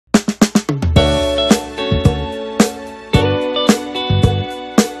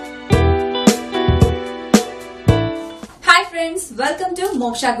to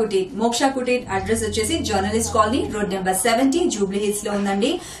Moksha Couture. Moksha Couture address వచ్చేసి journalist colony road number 70 Jubilee hills లో ఉందండి.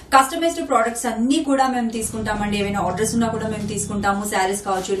 Customized products అన్ని కూడా మేము తీసుకుంటామండి. ఏమైనా ఆర్డర్స్ ఉన్నా కూడా మేము తీసుకుంటాము. శారీస్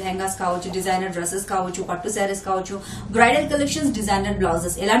కావచ్చు, లెహంగాస్ కావచ్చు, డిజైనర్ డ్రెస్సెస్ కావచ్చు, పట్టు శారీస్ కావచ్చు, బ్రైడల్ కలెక్షన్స్, డిజైనర్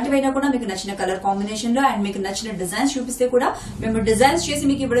బ్లౌజెస్ ఎలాంటివైనా కూడా మీకు నచ్చిన కలర్ కాంబినేషన్ లో అండ్ మీకు నచ్చిన డిజైన్స్ చూపిస్తే కూడా మేము డిజైన్స్ చేసి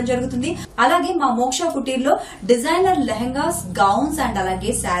మీకు ఇవ్వడం జరుగుతుంది. అలాగే మా మోక్షా కుటీర్ లో డిజైనర్ లెహంగాస్, గౌన్స్ అండ్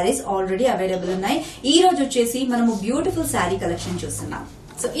అలాగే శారీస్ ఆల్రెడీ అవైలబుల్ ఉన్నాయి. ఈ రోజు వచ్చేసి మనము బ్యూటిఫుల్ శారీ కలెక్షన్ చూస్తున్నాం.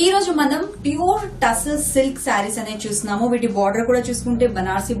 సో ఈ రోజు మనం ప్యూర్ టసల్ సిల్క్ శారీస్ అనేది చూస్తున్నాము. వీటి బార్డర్ కూడా చూసుకుంటే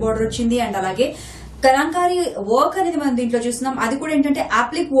బనారసీ బార్డర్ వచ్చింది అండ్ అలాగే కలంకారీ వర్క్ అనేది మనం దీంట్లో చూస్తున్నాం. అది కూడా ఏంటంటే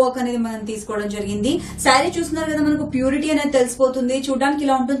అప్లిక్ వర్క్ అనేది మనం తీసుకోవడం జరిగింది. శారీ చూస్తున్నారు కదా, మనకు ప్యూరిటీ అనేది తెలిసిపోతుంది. చూడడానికి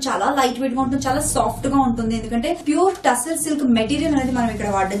ఇలా ఉంటుంది, చాలా లైట్ వెయిట్ గా ఉంటుంది, చాలా సాఫ్ట్ గా ఉంటుంది. ఎందుకంటే ప్యూర్ టసల్ సిల్క్ మెటీరియల్ అనేది మనం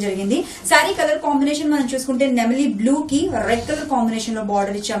ఇక్కడ వాడడం జరిగింది. శారీ కలర్ కాంబినేషన్ మనం చూసుకుంటే నెమలి బ్లూ కి రెడ్ కలర్ కాంబినేషన్ లో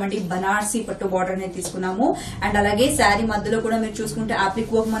బార్డర్ ఇచ్చామండి. బనారసీ పట్టు బార్డర్ అనేది తీసుకున్నాము. అండ్ అలాగే శారీ మధ్యలో కూడా మీరు చూసుకుంటే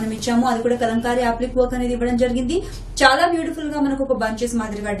అప్లిక్ వర్క్ మనం ఇచ్చాము. అది కూడా కలంకారీ అప్లిక్ వర్క్ అనేది ఇవ్వడం జరిగింది. చాలా బ్యూటిఫుల్ గా మనకు ఒక బంచెస్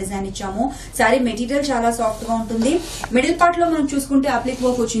మాదిరిగా డిజైన్ ఇచ్చాము. శారీ మెటీరియల్ చాలా సాఫ్ట్ గా ఉంటుంది. మిడిల్ పార్ట్ లో మనం చూసుకుంటే అప్లిక్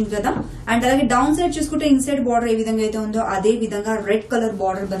వర్క్ వచ్చింది కదా, అండ్ అలాగే డౌన్ సైడ్ చూసుకుంటే ఇన్సైడ్ బార్డర్ ఏ విధంగా అయితే ఉందో అదే విధంగా red colour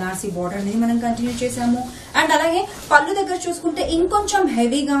border, Banarasi border అనేది మనం కంటిన్యూ చేసాము. అండ్ అలాగే పళ్ళు దగ్గర చూసుకుంటే ఇంకొంచెం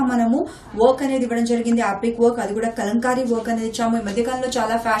హెవీగా మనము వర్క్ అనేది ఇవ్వడం జరిగింది. అప్లిక్ వర్క్, అది కూడా కలంకారీ వర్క్ అనేది ఇచ్చాము. ఈ మధ్యకాలంలో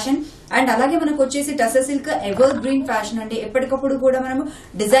చాలా ఫ్యాషన్. అండ్ అలాగే మనకు వచ్చేసి tussle silk ever green fashion అండి. ఎప్పటికప్పుడు కూడా మనము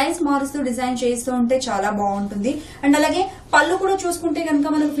డిజైన్స్ మారుస్తూ డిజైన్ చేస్తూ ఉంటే చాలా బాగుంటుంది. అండ్ అలాగే పళ్ళు కూడా చూసుకుంటే కనుక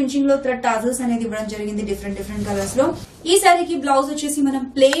మనకు ఫినిషింగ్ లో థ్రెడ్ టాజల్స్ అనేది ఇవ్వడం జరిగింది డిఫరెంట్ డిఫరెంట్ కలర్స్ లో. ఈ సారీకి బ్లౌజ్ వచ్చేసి మనం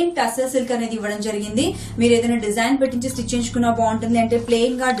ప్లెయిన్ టసల్ సిల్క్ అనేది ఇవ్వడం జరిగింది. మీరు ఏదైనా డిజైన్ పెట్టించి స్టిచ్ చేయించుకున్నా బాగుంటుంది, అంటే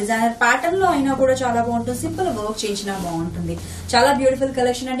ప్లెయిన్ గా డిజైనర్ ప్యాటర్న్ లో అయినా కూడా చాలా బాగుంటుంది. సింపుల్ వర్క్ చేయించినా బాగుంటుంది. చాలా బ్యూటిఫుల్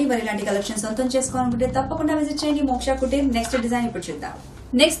కలెక్షన్ అండి. మరి ఇలాంటి కలెక్షన్ సొంతం చేసుకోవాలనుకుంటే తప్పకుండా విజిట్ చేయండి మోక్షా కుటీర్. నెక్స్ట్ డిజైన్ ఇప్పుడు చూద్దాం.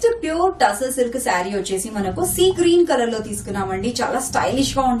 Next pure tussle silk sari వచ్చేసి మనకు సీ గ్రీన్ కలర్ లో తీసుకున్నామండి. చాలా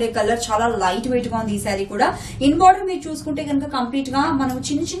స్టైలిష్ గా ఉండే కలర్, చాలా లైట్ వెయిట్ గా ఉంది ఈ శారీ కూడా. ఇన్ బార్డర్ మీరు చూసుకుంటే కనుక కంప్లీట్ గా మనం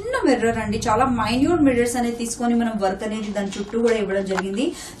చిన్న చిన్న మిర్రర్ అండి, చాలా మైన్యూట్ మిర్రర్స్ అనేది తీసుకొని మనం వర్క్ అనేది దాని చుట్టూ కూడా ఇవ్వడం జరిగింది.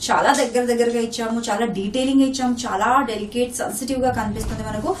 చాలా దగ్గరగా ఇచ్చాము, చాలా డీటెయిలింగ్ ఇచ్చాము, చాలా డెలికేట్ సెన్సిటివ్ గా కనిపిస్తుంది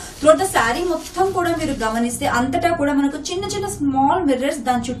మనకు. త్రూఅవుట్ ద శారీ మొత్తం కూడా మీరు గమనిస్తే అంతటా కూడా మనకు చిన్న చిన్న స్మాల్ మిర్రర్స్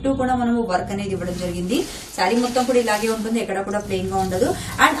దాని చుట్టూ కూడా మనము వర్క్ అనేది ఇవ్వడం జరిగింది. శారీ మొత్తం కూడా ఇలాగే ఉంటుంది, ఎక్కడ కూడా ప్లెయిన్ గా ఉండదు.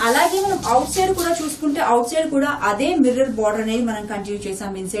 అండ్ అలాగే మనం అవుట్ సైడ్ కూడా చూసుకుంటే అవుట్ సైడ్ కూడా అదే మిర్రర్ బార్డర్ అనేది మనం కంటిన్యూ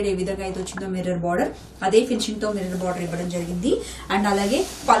చేసాం. ఇన్సైడ్ ఏ విధంగా అయితే వచ్చిందో మిర్రర్ బార్డర్, అదే ఫినిషింగ్ తో మిర్రర్ బార్డర్ ఇవ్వడం జరిగింది. అండ్ అలాగే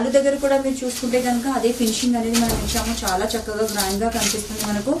పళ్ళు దగ్గర కూడా మీరు చూసుకుంటే కనుక అదే ఫినిషింగ్ అనేది మనం ఇచ్చాము. చాలా చక్కగా గ్రాండ్ గా కనిపిస్తుంది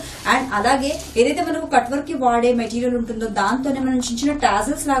మనకు. అండ్ అలాగే ఏదైతే మనకు కట్ వర్క్ కి వాడే మెటీరియల్ ఉంటుందో దాంతోనే మనం చిన్న చిన్న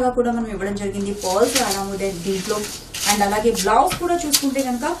టాజల్స్ లాగా కూడా మనం ఇవ్వడం జరిగింది. పర్ల్స్ వాడాము దీంట్లో. అండ్ అలాగే బ్లౌజ్ కూడా చూసుకుంటే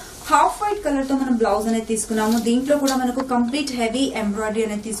కనుక హాఫ్ వైట్ కలర్ తో మనం బ్లౌజ్ అనేది తీసుకున్నాము. దీంట్లో కూడా మనకు కంప్లీట్ హెవీ ఎంబ్రాయిడరీ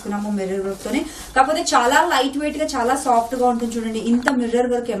అనేది తీసుకున్నాము మిర్రర్ వర్క్ తోనే. కాకపోతే చాలా లైట్ వెయిట్ గా, చాలా సాఫ్ట్ గా ఉంటుంది. చూడండి, ఇంత మిర్రర్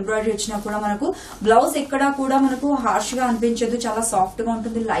వర్క్ ఎంబ్రాయిడరీ వచ్చినా కూడా మనకు బ్లౌజ్ ఎక్కడా కూడా మనకు హార్ష్ గా అనిపించదు. చాలా సాఫ్ట్ గా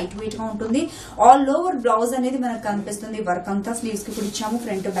ఉంటుంది, లైట్ వెయిట్ గా ఉంటుంది. ఆల్ ఓవర్ బ్లౌజ్ అనేది మనకు కనిపిస్తుంది. వర్క్ అంతా స్లీవ్స్ కి కూడా ఇచ్చాము,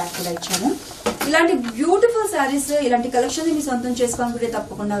 ఫ్రంట్ బ్యాక్ కూడా ఇచ్చాము. ఇలాంటి బ్యూటిఫుల్ శారీస్, ఇలాంటి కలెక్షన్ మీ సొంతం చేసుకోవాలనుకుంటే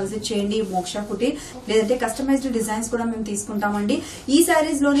తప్పకుండా విజిట్ చేయండి మోక్షా కుటీర్. లేదంటే కస్టమైజ్డ్ డిజైన్స్ కూడా మేము తీసుకుంటామండి. ఈ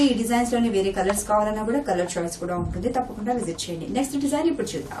శారీస్ లోనే, ఈ డిజైన్స్ లోనే వేరే కలర్స్ కావాలన్నా కూడా కలర్ చాయిస్ కూడా ఉంటుంది. తప్పకుండా విజిట్ చేయండి. నెక్స్ట్ డిజైన్ ఇప్పుడు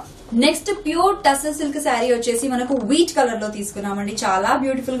చూద్దాం. Next pure tussle silk sari వచ్చేసి మనకు వీట్ కలర్ లో తీసుకున్నామండి. చాలా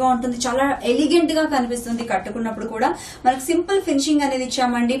బ్యూటిఫుల్ గా ఉంటుంది, చాలా ఎలిగెంట్ గా కనిపిస్తుంది. కట్టుకున్నప్పుడు కూడా మనకు సింపుల్ ఫినిషింగ్ అనేది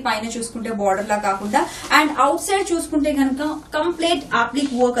ఇచ్చామండి. పైన చూసుకుంటే బార్డర్ లా కాకుండా, అండ్ అవుట్ సైడ్ చూసుకుంటే కనుక కంప్లీట్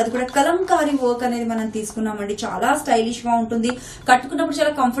అప్లిక్ వర్క్, అది కూడా కలంకారీ వర్క్ అనేది మనం తీసుకున్నామండి. చాలా స్టైలిష్ గా ఉంటుంది. కట్టుకున్నప్పుడు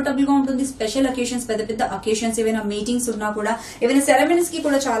చాలా కంఫర్టబుల్ గా ఉంటుంది. స్పెషల్ అకేషన్స్, పెద్ద పెద్ద అకేషన్స్, ఏవైనా మీటింగ్స్ ఉన్నా కూడా, ఏవైనా సెరమనీస్ కి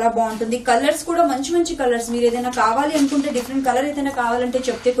కూడా చాలా బాగుంటుంది. కలర్స్ కూడా మంచి మంచి కలర్స్. మీరు ఏదైనా కావాలి అనుకుంటే, డిఫరెంట్ కలర్ ఏదైనా కావాలంటే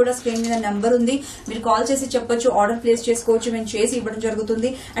చెప్తే కూడా స్క్రీన్ మీద నెంబర్ ఉంది, మీరు కాల్ చేసి చెప్పొచ్చు, ఆర్డర్ ప్లేస్ చేసుకోవచ్చు, మేము చేసి ఇవ్వడం జరుగుతుంది.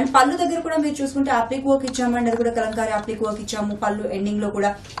 అండ్ పళ్ళు దగ్గర కూడా మీరు చూసుకుంటే అప్లిక్ వర్క్ ఇచ్చామండి. అది కూడా కలంకారీ అప్లిక్ వర్క్ ఇచ్చాము. పళ్ళు ఎండింగ్ లో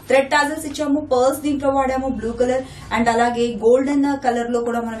కూడా థ్రెడ్ టాజల్స్ ఇచ్చాము. పర్ల్స్ దీంట్లో వాడాము, బ్లూ కలర్ అండ్ అలాగే గోల్డెన్ కలర్ లో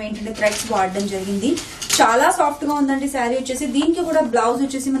కూడా మనం ఏంటంటే థ్రెడ్స్ వాడడం జరిగింది. చాలా సాఫ్ట్ గా ఉందండి శారీ వచ్చేసి. దీనికి కూడా బ్లౌజ్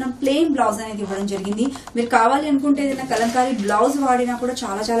వచ్చేసి మనం ప్లెయిన్ బ్లౌజ్ అనేది ఇవ్వడం జరిగింది. మీరు కావాలి అనుకుంటే ఏదైనా కలంకారీ బ్లౌజ్ వాడినా కూడా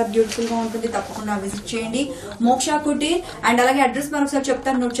చాలా చాలా బ్యూటిఫుల్ గా ఉంటుంది. తప్పకుండా విజిట్ చేయండి మోక్షా కుటీర్. అండ్ అలాగే అడ్రస్ మరొకసారి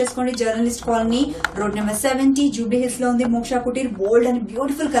చెప్తాను, నోట్ చేసుకోండి. Journalist colony road number 70 Jubilee hills లో ఉంది మోక్షా కుటీర్. బోల్డ్ అండ్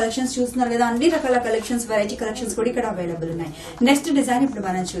బ్యూటిఫుల్ కలెక్షన్స్ చూస్తున్నారు కదా, అన్ని రకాల కలెక్షన్స్, వెరైటీ కలెక్షన్స్ కూడా ఇక్కడ అవైలబుల్ ఉన్నాయి. నెక్స్ట్ డిజైన్ ఇప్పుడు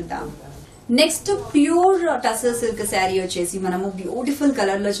మనం చూద్దాం. Next pure tussar silk sari వచ్చేసి మనము బ్యూటిఫుల్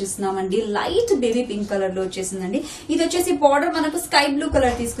కలర్ లో చూస్తున్నామండి. లైట్ బేబీ పింక్ కలర్ లో వచ్చేసిందండి. ఇది వచ్చేసి బార్డర్ మనకు స్కై బ్లూ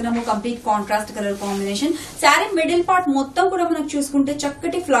కలర్ తీసుకున్నాము, complete contrast colour combination. Sari middle part మొత్తం కూడా మనకు చూసుకుంటే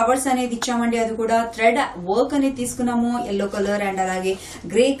చక్కటి ఫ్లవర్స్ అనేది ఇచ్చామండి. అది కూడా థ్రెడ్ వర్క్ అనేది తీసుకున్నాము. ఎల్లో కలర్ అండ్ అలాగే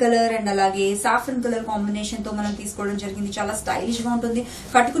గ్రే కలర్ అండ్ అలాగే సాఫ్రన్ కలర్ కాంబినేషన్ తో మనం తీసుకోవడం జరిగింది. చాలా స్టైలిష్ గా ఉంటుంది,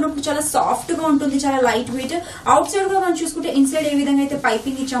 కట్టుకున్నప్పుడు చాలా సాఫ్ట్ గా ఉంటుంది, చాలా లైట్ వెయిట్. అవుట్ సైడ్ కూడా మనం చూసుకుంటే ఇన్సైడ్ ఏ విధంగా అయితే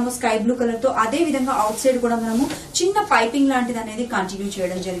పైపింగ్ ఇచ్చాము స్కై బ్లూ కలర్ తో, అదే విధంగా అవుట్ సైడ్ కూడా మనము చిన్న పైపింగ్ లాంటిది అనేది కంటిన్యూ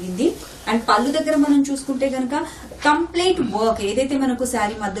చేయడం జరిగింది. అండ్ పళ్ళు దగ్గర మనం చూసుకుంటే గనక కంప్లీట్ వర్క్ ఏదైతే మనకు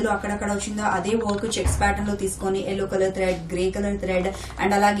శారీ మధ్యలో అక్కడక్కడ వచ్చిందో అదే వర్క్ చెక్స్ ప్యాటర్న్ లో తీసుకొని yellow colour thread, grey colour thread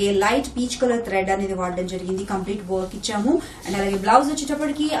and అలాగే లైట్ పీచ్ కలర్ థ్రెడ్ అనేది వాడడం జరిగింది. కంప్లీట్ వర్క్ ఇచ్చాము. అండ్ అలాగే బ్లౌజ్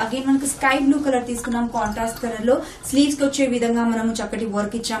వచ్చేటప్పటికి అగైన్ మనకు స్కై బ్లూ కలర్ తీసుకున్నాం, కాంట్రాస్ట్ కలర్ లో స్లీవ్స్ కి వచ్చే విధంగా మనము చక్కటి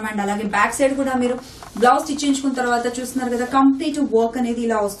వర్క్ ఇచ్చాము. అండ్ అలాగే బ్యాక్ సైడ్ కూడా మీరు బ్లౌజ్ స్టిచ్ చేయించుకున్న తర్వాత చూస్తున్నారు కదా కంప్లీట్ వర్క్ అనేది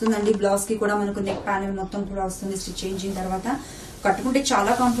ఇలా వస్తుందండి. బ్లౌజ్ కి కూడా మనకు నెక్ ప్యానెల్ మొత్తం కూడా వస్తుంది స్టిచ్ చేయించిన తర్వాత. కట్టుకుంటే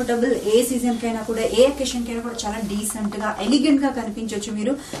చాలా కంఫర్టబుల్, ఏ సీజన్ కైనా కూడా ఏ అకేషన్ కైనా కూడా చాలా డీసెంట్ గా ఎలిగెంట్ గా కనిపించవచ్చు.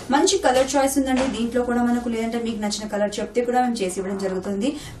 మీరు మంచి కలర్ చాయిస్ ఉందండి దీంట్లో కూడా మనకు. లేదంటే మీకు నచ్చిన కలర్ చెప్తే కూడా మేము చేసి ఇవ్వడం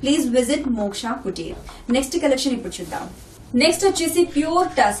జరుగుతుంది. Please visit Moksha Kutir. Next collection ఇప్పుడు చూద్దాం. నెక్స్ట్ వచ్చేసి ప్యూర్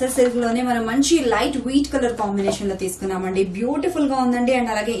టసర్ సిల్క్ లోనే మనం మంచి లైట్ వీట్ కలర్ కాంబినేషన్ లో తీసుకున్నామండి. బ్యూటిఫుల్ గా ఉందండి. అండ్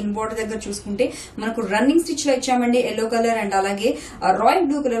అలాగే ఇన్ బార్డర్ దగ్గర చూసుకుంటే మనకు రన్నింగ్ స్టిచ్ లో ఇచ్చామండి. ఎల్లో కలర్ అండ్ అలాగే రాయల్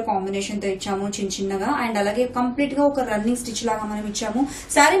బ్లూ కలర్ కాంబినేషన్ తో ఇచ్చాము చిన్నగా. అండ్ అలాగే కంప్లీట్ గా ఒక రన్నింగ్ స్టిచ్ లాగా మనం ఇచ్చాము.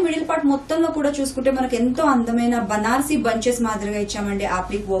 శారీ మిడిల్ పార్ట్ మొత్తంలో కూడా చూసుకుంటే మనకు ఎంతో అందమైన బనారసీ బంచెస్ మాదిరిగా ఇచ్చామండి.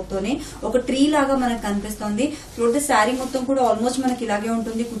 ఆప్లిక్ వర్క్ తోనే ఒక ట్రీ లాగా మనకు కనిపిస్తుంది. చూడండి శారీ మొత్తం కూడా ఆల్మోస్ట్ మనకి ఇలాగే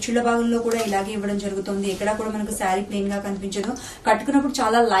ఉంటుంది. కుచ్చుళ్ల భాగంలో కూడా ఇలాగే ఇవ్వడం జరుగుతుంది. ఎక్కడ కూడా మనకు శారీ ప్లెయిన్ గా కట్టుకున్నప్పుడు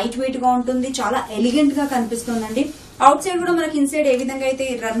చాలా లైట్ వెయిట్ గా ఉంటుంది, చాలా ఎలిగెంట్ గా కనిపిస్తుందండి. అవుట్ సైడ్ కూడా మనకి ఇన్సైడ్ ఏ విధంగా అయితే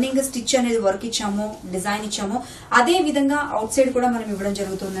రన్నింగ్ స్టిచ్ అనేది వర్క్ ఇచ్చామో, డిజైన్ ఇచ్చామో అదే విధంగా అవుట్ సైడ్ కూడా మనం ఇవ్వడం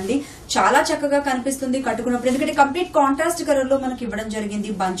జరుగుతుందండి. చాలా చక్కగా కనిపిస్తుంది కట్టుకున్నప్పుడు, ఎందుకంటే కంప్లీట్ కాంట్రాస్ట్ కలర్ లో మనకి ఇవ్వడం జరిగింది.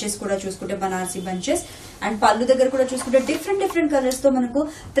 బంచెస్ కూడా చూసుకుంటే బనారసీ బంచెస్. అండ్ పళ్ళు దగ్గర కూడా చూసుకుంటే డిఫరెంట్ కలర్స్ తో మనకు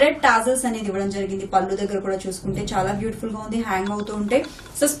థ్రెడ్ టాజల్స్ అనేది ఇవ్వడం జరిగింది. పళ్ళు దగ్గర కూడా చూసుకుంటే చాలా బ్యూటిఫుల్ గా ఉంది, హ్యాంగ్ అవుతూ ఉంటాయి.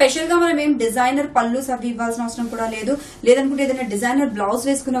 సో స్పెషల్ గా మనం ఏం డిజైనర్ పళ్ళు అవి ఇవ్వాల్సిన అవసరం కూడా లేదు. లేదనుకుంటే ఏదైనా డిజైనర్ బ్లౌజ్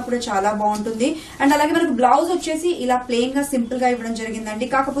వేసుకున్నా కూడా చాలా బాగుంటుంది. అండ్ అలాగే మనకు బ్లౌజ్ వచ్చేసి ఇలా ప్లెయిన్ గా సింపుల్ గా ఇవ్వడం జరిగిందండి.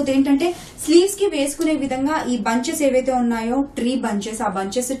 కాకపోతే ఏంటంటే స్లీవ్స్ కి వేసుకునే విధంగా ఈ బంచెస్ ఏవైతే ఉన్నాయో ట్రీ బంచెస్, ఆ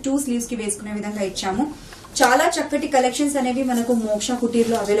బంచెస్ 2 స్లీవ్స్ కి వేసుకునే విధంగా ఇచ్చాము. చాలా చక్కటి కలెక్షన్స్ అనేవి మనకు మోక్షా కుటీర్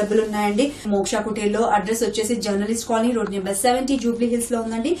లో అవైలబుల్ ఉన్నాయండి. మోక్షా కుటీర్ లో అడ్రస్ వచ్చేసి journalist colony, road number 70, Jubilee hills లో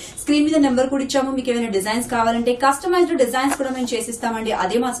ఉందండి. స్క్రీన్ మీద నెంబర్ కూడా ఇచ్చాము. మీకు ఏమైనా డిజైన్స్ కావాలంటే కస్టమైజ్డ్ డిజైన్స్ కూడా మేము చేసిస్తామండి.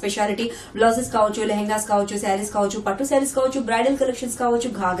 అదే మా స్పెషాలిటీ. బ్లౌజెస్ కావచ్చు, లెహెంగాస్ కావచ్చు, శారీస్ కావచ్చు, పట్టు శారీస్ కావచ్చు, బ్రైడల్ కలెక్షన్స్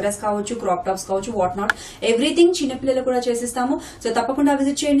కావచ్చు, ఘాగ్రాస్ కావచ్చు, క్రాప్ టాప్స్ కావచ్చు, వాట్ నాట్ ఎవ్రీథింగ్ చిన్నపిల్లలు కూడా చేసిస్తాము. సో తప్పకుండా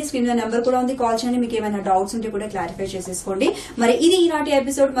విజిట్ చేయండి. స్క్రీన్ మీద నెంబర్ కూడా ఉంది, కాల్ చేయండి. మీకు ఏమైనా డౌట్స్ ఉంటే కూడా క్లారిఫై చేసేసుకోండి. మరి ఇది ఈనాటి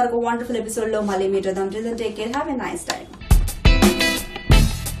ఎపిసోడ్. మరొక వండర్ఫుల్ ఎపిసోడ్ లో మళ్ళీ మీట్ అవుదాం. Take care. Have a nice time.